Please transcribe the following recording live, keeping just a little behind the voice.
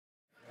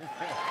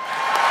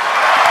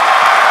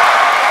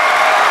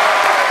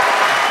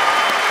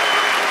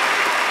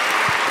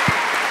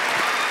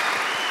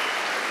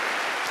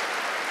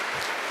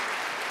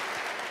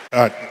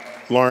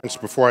Lawrence,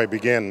 before I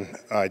begin,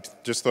 I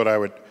just thought I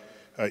would,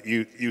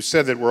 you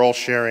said that we're all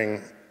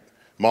sharing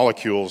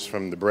molecules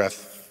from the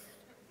breath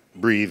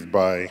breathed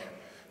by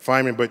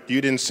Feynman, but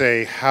you didn't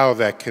say how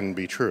that can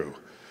be true.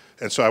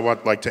 And so I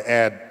would like to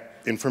add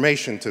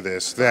information to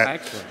this,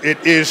 that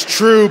it is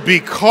true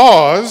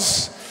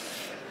because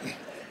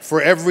for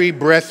every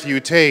breath you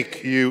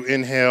take, you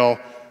inhale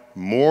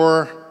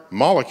more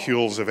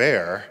molecules of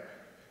air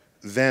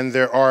than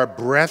there are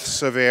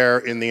breaths of air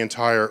in the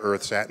entire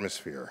Earth's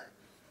atmosphere.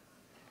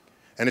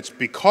 And it's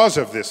because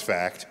of this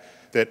fact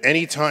that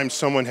any time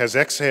someone has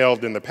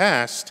exhaled in the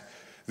past,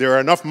 there are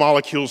enough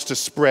molecules to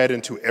spread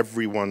into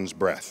everyone's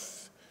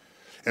breath.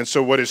 And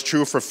so what is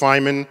true for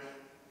Feynman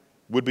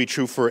would be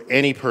true for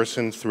any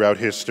person throughout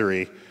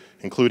history,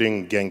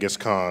 including Genghis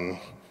Khan,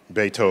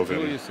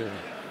 Beethoven,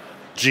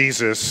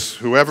 Jesus,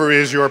 whoever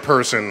is your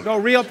person. No,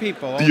 real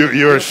people.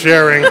 You are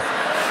sharing.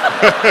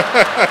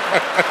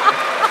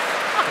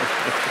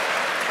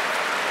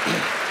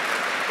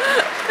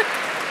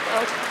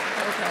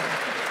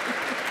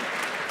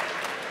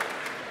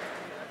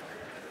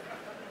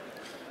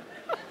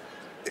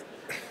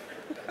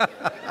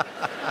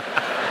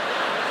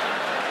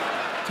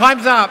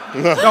 Time's up.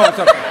 No, it's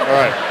okay. All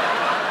right.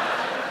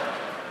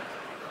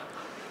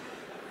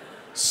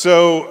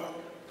 So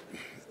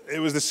it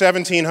was the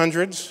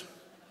 1700s,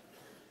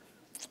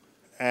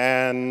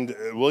 and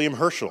William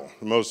Herschel,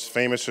 the most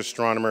famous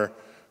astronomer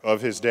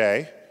of his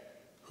day,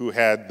 who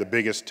had the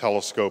biggest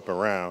telescope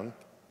around,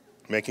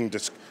 making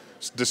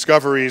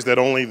discoveries that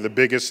only the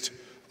biggest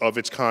of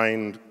its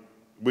kind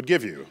would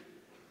give you.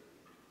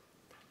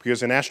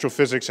 Because in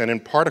astrophysics and in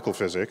particle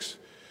physics,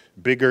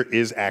 bigger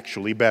is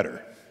actually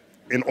better.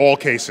 In all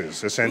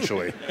cases,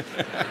 essentially.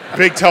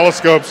 Big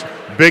telescopes,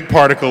 big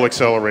particle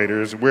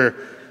accelerators,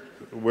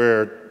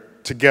 we're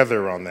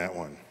together on that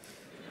one.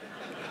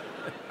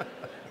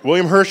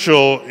 William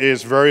Herschel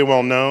is very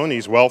well known.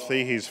 He's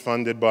wealthy. He's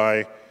funded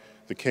by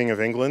the King of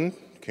England,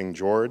 King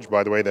George.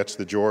 By the way, that's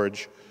the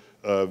George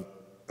of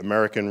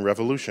American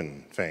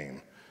Revolution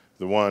fame,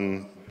 the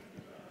one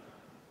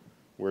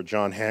where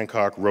John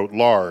Hancock wrote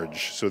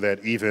large so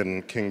that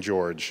even King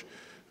George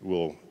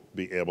will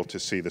be able to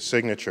see the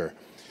signature.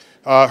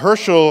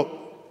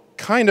 Herschel,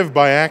 kind of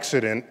by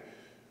accident,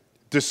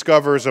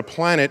 discovers a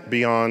planet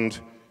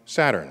beyond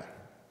Saturn,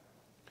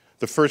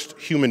 the first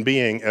human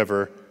being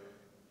ever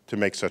to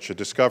make such a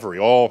discovery.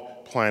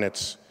 All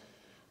planets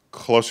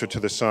closer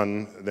to the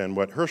sun than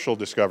what Herschel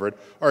discovered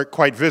are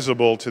quite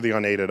visible to the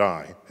unaided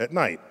eye at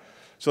night.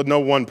 So no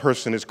one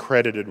person is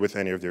credited with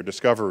any of their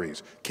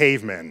discoveries.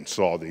 Cavemen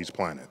saw these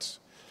planets.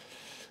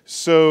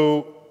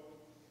 So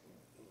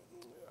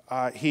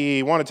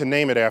he wanted to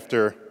name it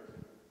after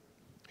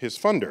his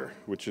funder,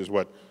 which is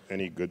what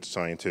any good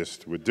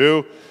scientist would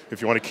do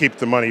if you want to keep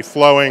the money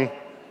flowing.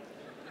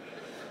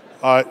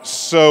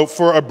 So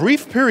for a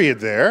brief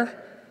period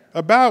there,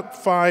 about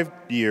 5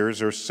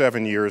 years or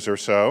 7 years or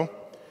so,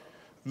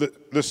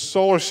 the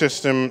solar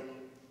system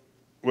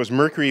was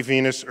Mercury,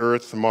 Venus,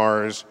 Earth,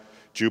 Mars,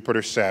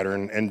 Jupiter,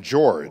 Saturn, and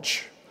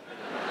George.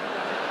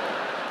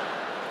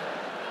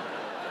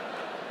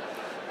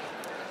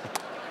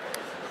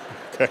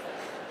 Okay.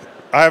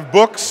 I have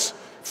books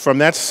from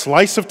that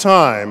slice of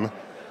time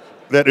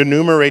that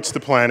enumerates the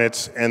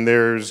planets, and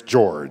there's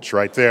George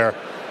right there.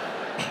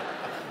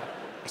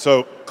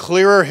 So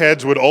clearer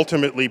heads would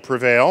ultimately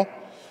prevail,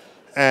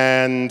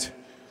 and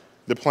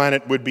the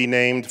planet would be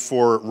named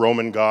for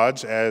Roman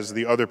gods, as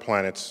the other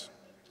planets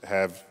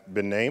have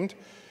been named,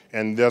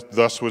 and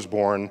thus was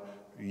born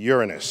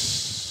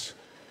Uranus.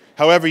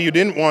 However, you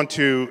didn't want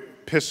to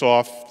piss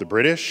off the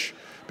British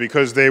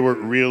because they were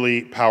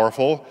really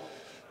powerful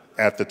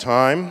at the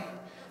time,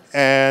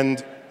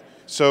 and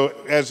so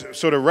as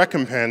sort of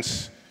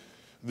recompense,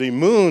 the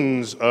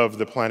moons of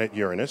the planet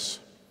Uranus,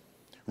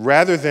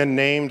 rather than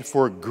named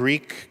for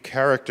Greek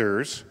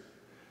characters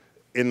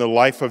in the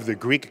life of the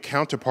Greek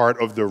counterpart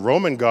of the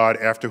Roman god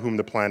after whom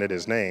the planet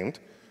is named,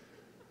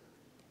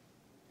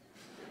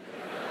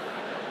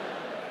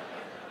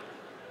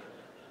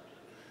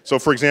 so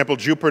for example,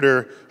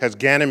 Jupiter has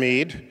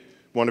Ganymede,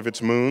 one of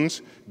its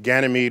moons.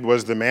 Ganymede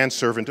was the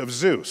manservant of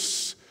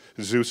Zeus.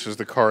 Zeus is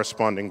the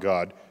corresponding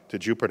god to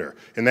Jupiter.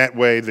 In that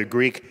way, the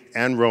Greek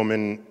and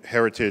Roman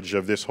heritage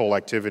of this whole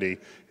activity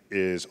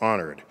is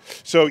honored.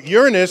 So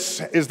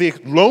Uranus is the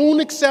lone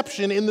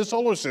exception in the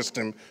solar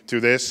system to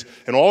this,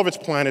 and all of its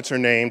planets are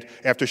named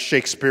after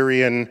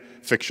Shakespearean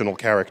fictional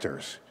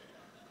characters.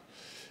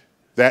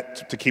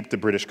 That to keep the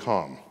British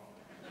calm.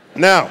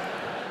 Now,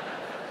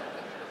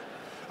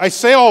 I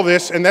say all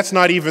this, and that's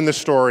not even the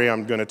story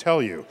I'm going to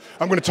tell you.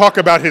 I'm going to talk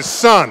about his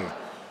son,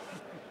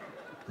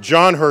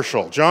 John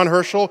Herschel. John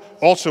Herschel,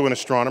 also an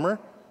astronomer.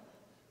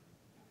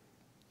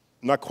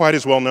 Not quite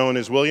as well known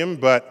as William,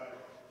 but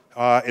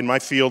in my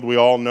field we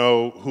all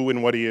know who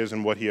and what he is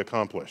and what he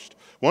accomplished.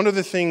 One of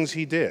the things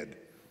he did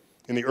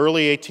in the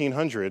early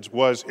 1800s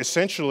was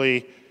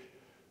essentially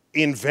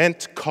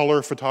invent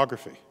color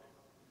photography.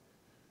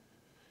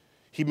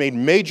 He made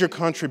major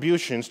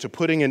contributions to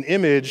putting an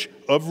image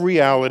of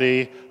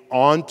reality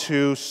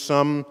onto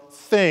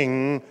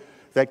something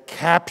that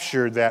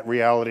captured that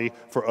reality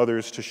for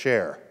others to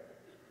share.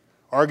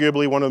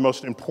 Arguably one of the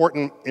most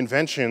important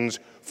inventions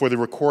for the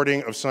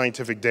recording of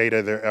scientific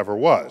data there ever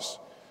was.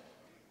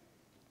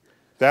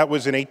 That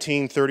was in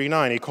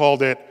 1839. He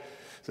called it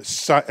the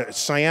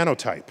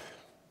cyanotype.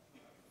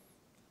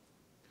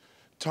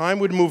 Time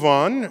would move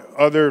on.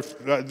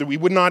 We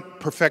would not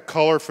perfect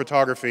color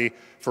photography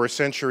for a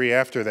century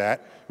after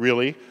that,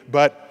 really,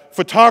 but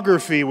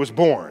photography was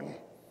born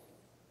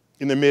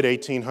in the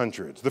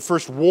mid-1800s. The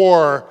first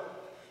war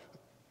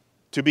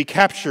to be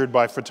captured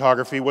by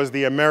photography was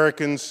the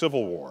American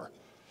Civil War,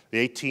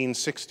 the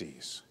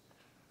 1860s.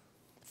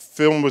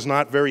 Film was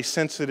not very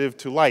sensitive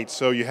to light,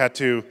 so you had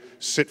to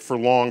sit for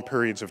long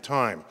periods of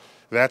time.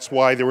 That's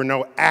why there were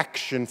no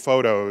action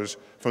photos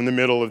from the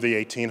middle of the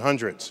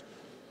 1800s.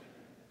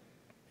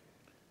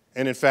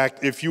 And in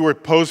fact, if you were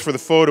posed for the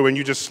photo and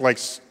you just like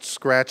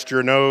scratched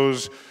your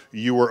nose,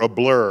 you were a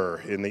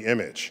blur in the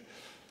image.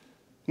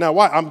 Now,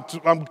 why?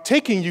 I'm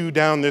taking you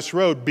down this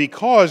road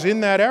because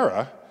in that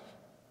era,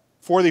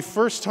 for the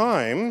first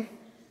time,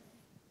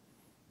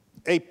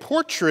 a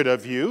portrait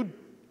of you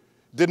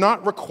did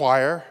not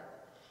require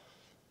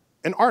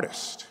an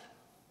artist.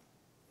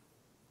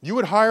 You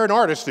would hire an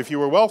artist if you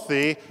were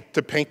wealthy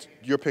to paint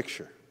your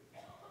picture.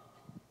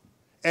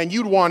 And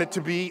you'd want it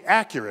to be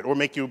accurate or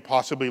make you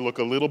possibly look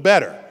a little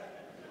better.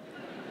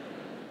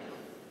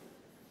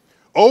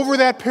 Over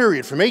that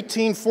period, from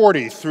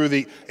 1840 through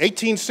the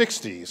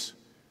 1860s,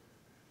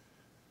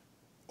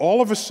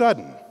 all of a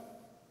sudden,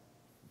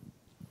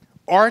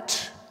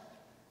 art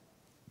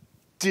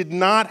did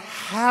not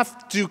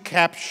have to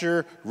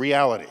capture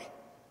reality.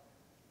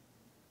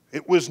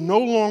 It was no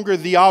longer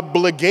the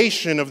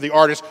obligation of the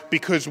artist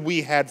because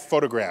we had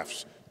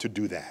photographs to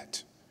do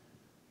that.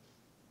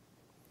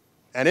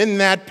 And in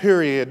that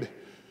period,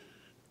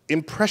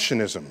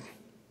 Impressionism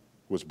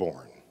was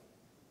born,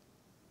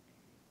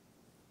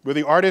 where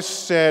the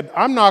artist said,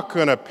 I'm not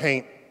going to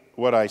paint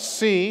what I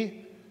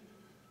see,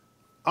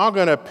 I'm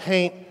going to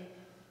paint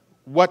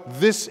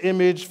what this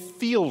image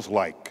feels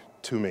like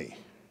to me.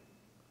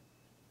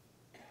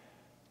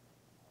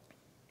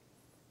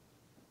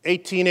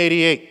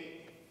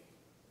 1888,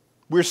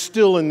 we're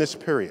still in this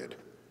period.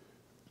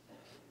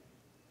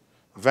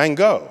 Van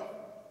Gogh,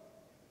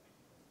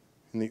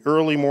 in the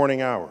early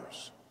morning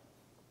hours.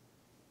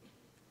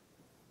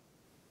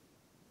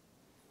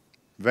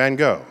 Van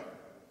Gogh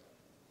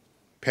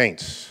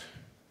paints.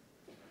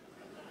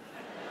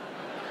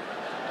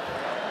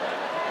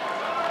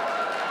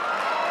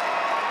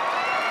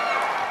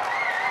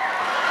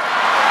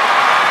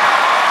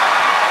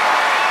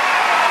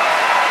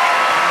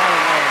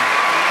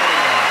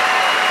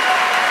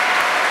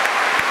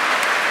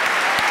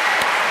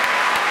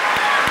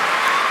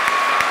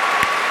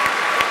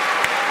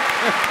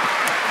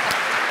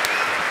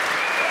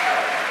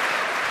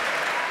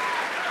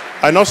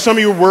 I know some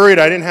of you were worried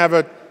I didn't have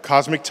a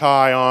cosmic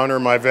tie on or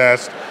my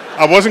vest.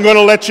 I wasn't going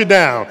to let you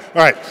down.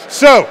 All right,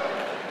 so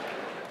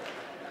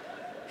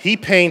he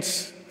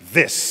paints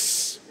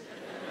this.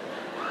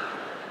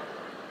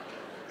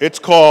 It's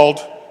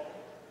called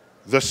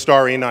The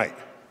Starry Night.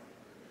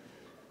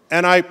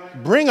 And I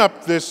bring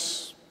up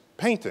this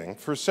painting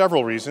for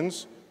several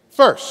reasons.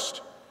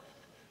 First,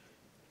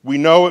 we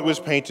know it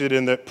was painted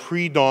in the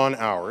pre-dawn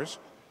hours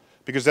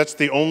because that's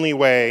the only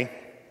way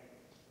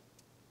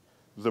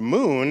the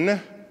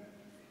moon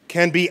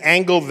can be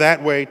angled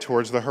that way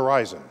towards the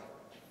horizon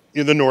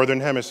in the northern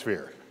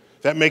hemisphere.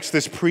 That makes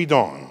this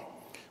pre-dawn.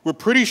 We're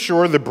pretty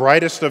sure the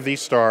brightest of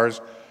these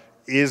stars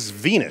is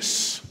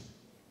Venus.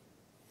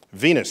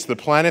 Venus, the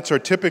planets are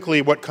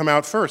typically what come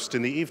out first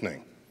in the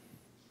evening,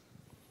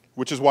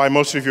 which is why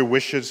most of your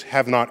wishes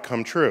have not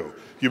come true.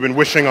 You've been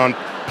wishing on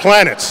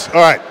planets.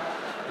 All right,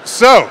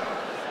 so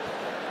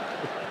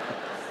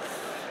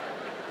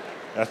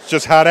that's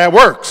just how that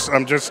works.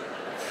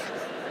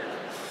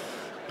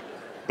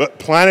 But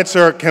planets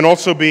can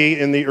also be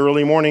in the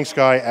early morning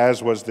sky,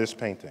 as was this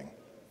painting.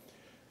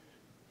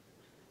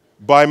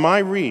 By my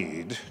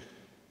read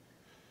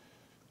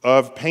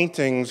of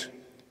paintings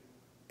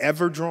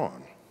ever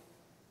drawn,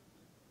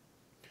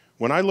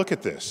 when I look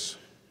at this,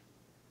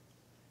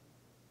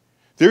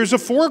 there's a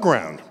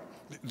foreground.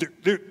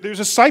 There's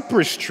a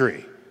cypress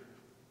tree.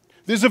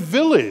 There's a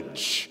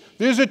village.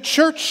 There's a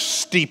church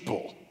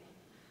steeple.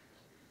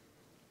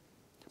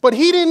 But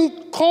he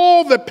didn't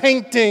call the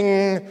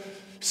painting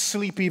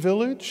Sleepy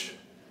Village,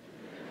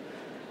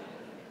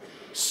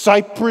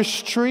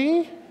 cypress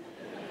tree,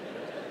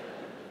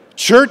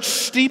 church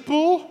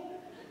steeple,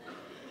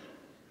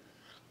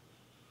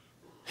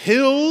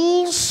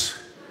 hills.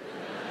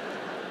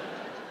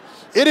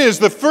 It is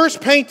the first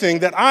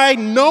painting that I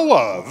know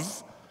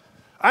of.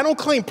 I don't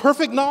claim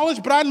perfect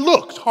knowledge, but I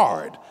looked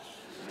hard.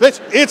 It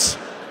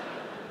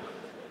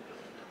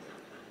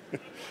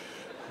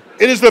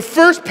is the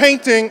first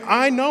painting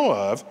I know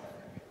of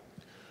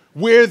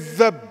where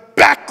the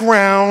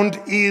background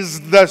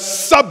is the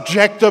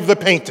subject of the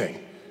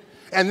painting.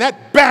 And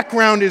that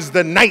background is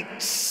the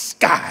night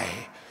sky.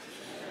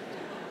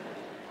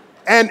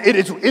 And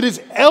it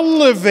is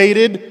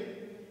elevated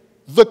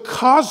the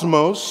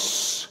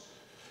cosmos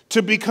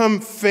to become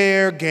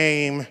fair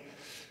game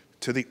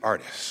to the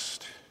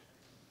artist.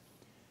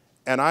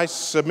 And I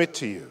submit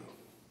to you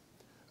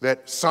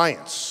that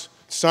science,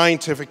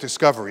 scientific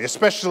discovery,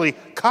 especially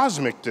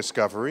cosmic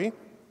discovery,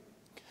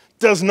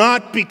 does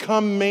not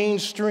become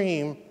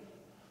mainstream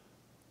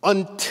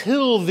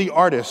until the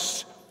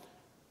artists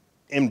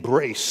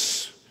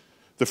embrace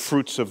the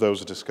fruits of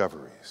those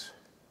discoveries.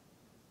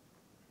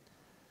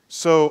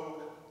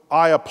 So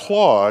I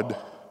applaud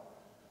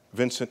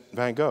Vincent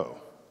van Gogh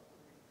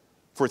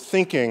for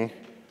thinking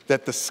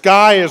that the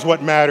sky is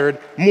what mattered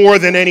more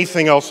than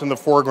anything else in the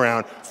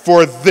foreground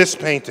for this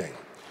painting.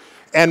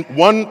 And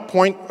one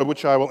point at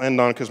which I will end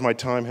on because my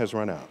time has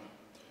run out.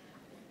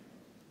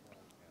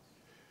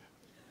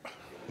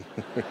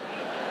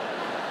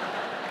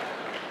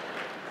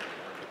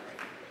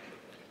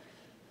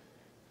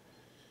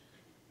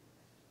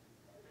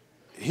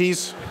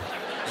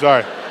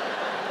 Sorry.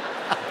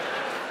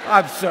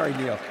 I'm sorry,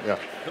 Neal.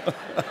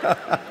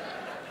 Yeah.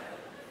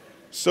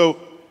 So,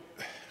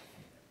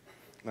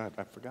 I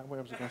forgot what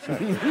I was going to say.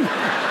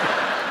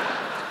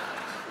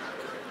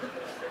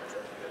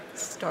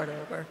 Start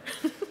over.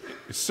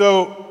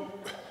 So,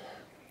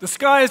 The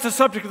sky is the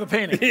subject of the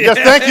painting. yes,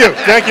 thank you.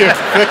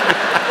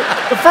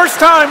 The first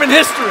time in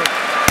history.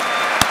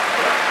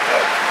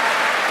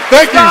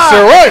 Thank you,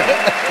 Sir William.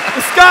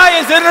 The sky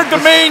has entered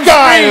the mainstream. The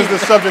sky is the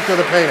subject of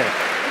the painting.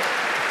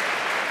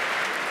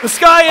 The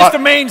sky is the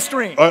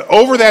mainstream.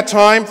 Over that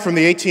time, from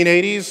the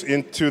 1880s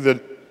into the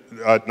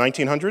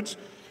 1900s,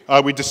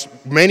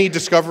 many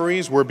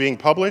discoveries were being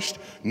published.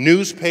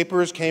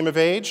 Newspapers came of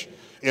age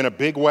in a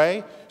big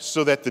way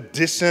so that the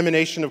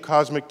dissemination of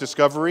cosmic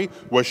discovery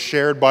was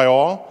shared by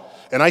all.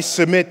 And I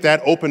submit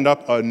that opened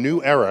up a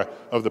new era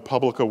of the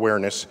public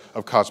awareness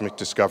of cosmic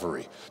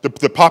discovery.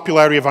 The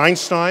popularity of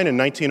Einstein in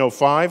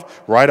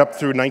 1905, right up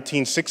through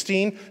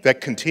 1916,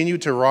 that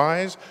continued to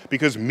rise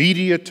because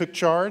media took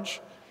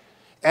charge.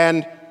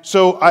 And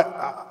so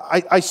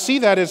I see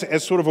that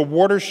as sort of a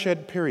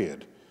watershed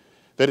period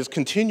that is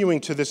continuing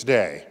to this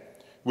day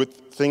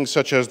with things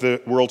such as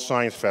the World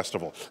Science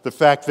Festival. The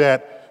fact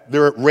that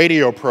there are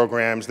radio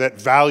programs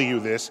that value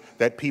this,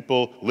 that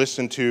people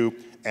listen to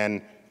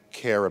and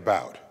care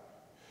about.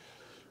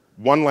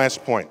 One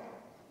last point.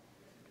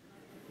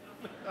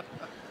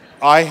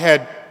 I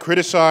had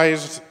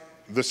criticized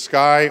the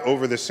sky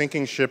over the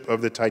sinking ship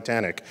of the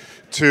Titanic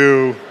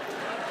to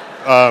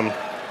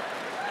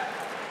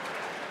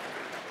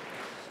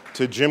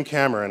Jim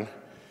Cameron.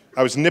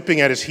 I was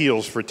nipping at his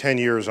heels for 10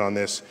 years on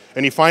this,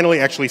 and he finally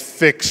actually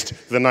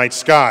fixed the night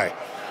sky.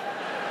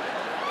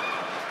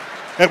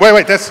 And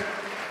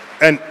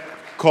and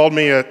called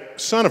me a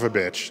son of a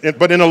bitch,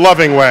 but in a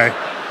loving way.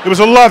 It was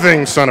a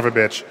loving son of a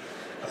bitch.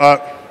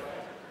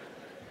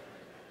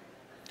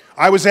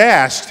 I was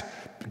asked,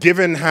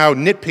 given how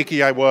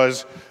nitpicky I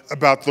was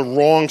about the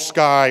wrong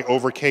sky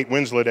over Kate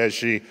Winslet as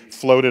she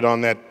floated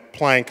on that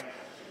plank,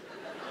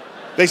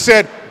 they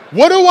said,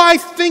 what do I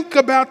think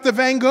about the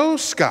Van Gogh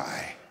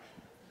sky?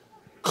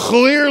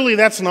 Clearly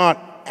that's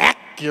not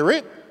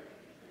accurate.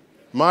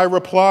 My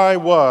reply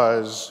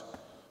was,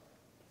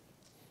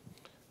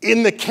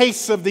 in the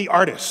case of the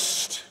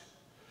artist,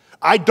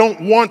 I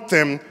don't want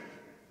them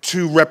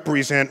to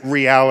represent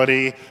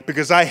reality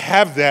because I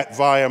have that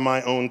via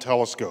my own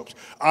telescopes.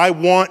 I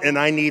want and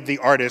I need the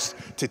artist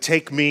to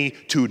take me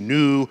to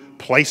new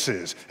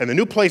places. And the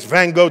new place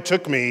Van Gogh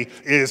took me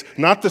is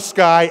not the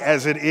sky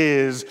as it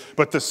is,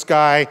 but the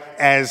sky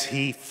as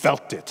he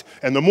felt it.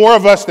 And the more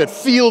of us that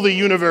feel the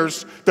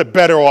universe, the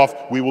better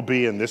off we will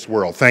be in this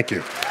world. Thank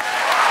you.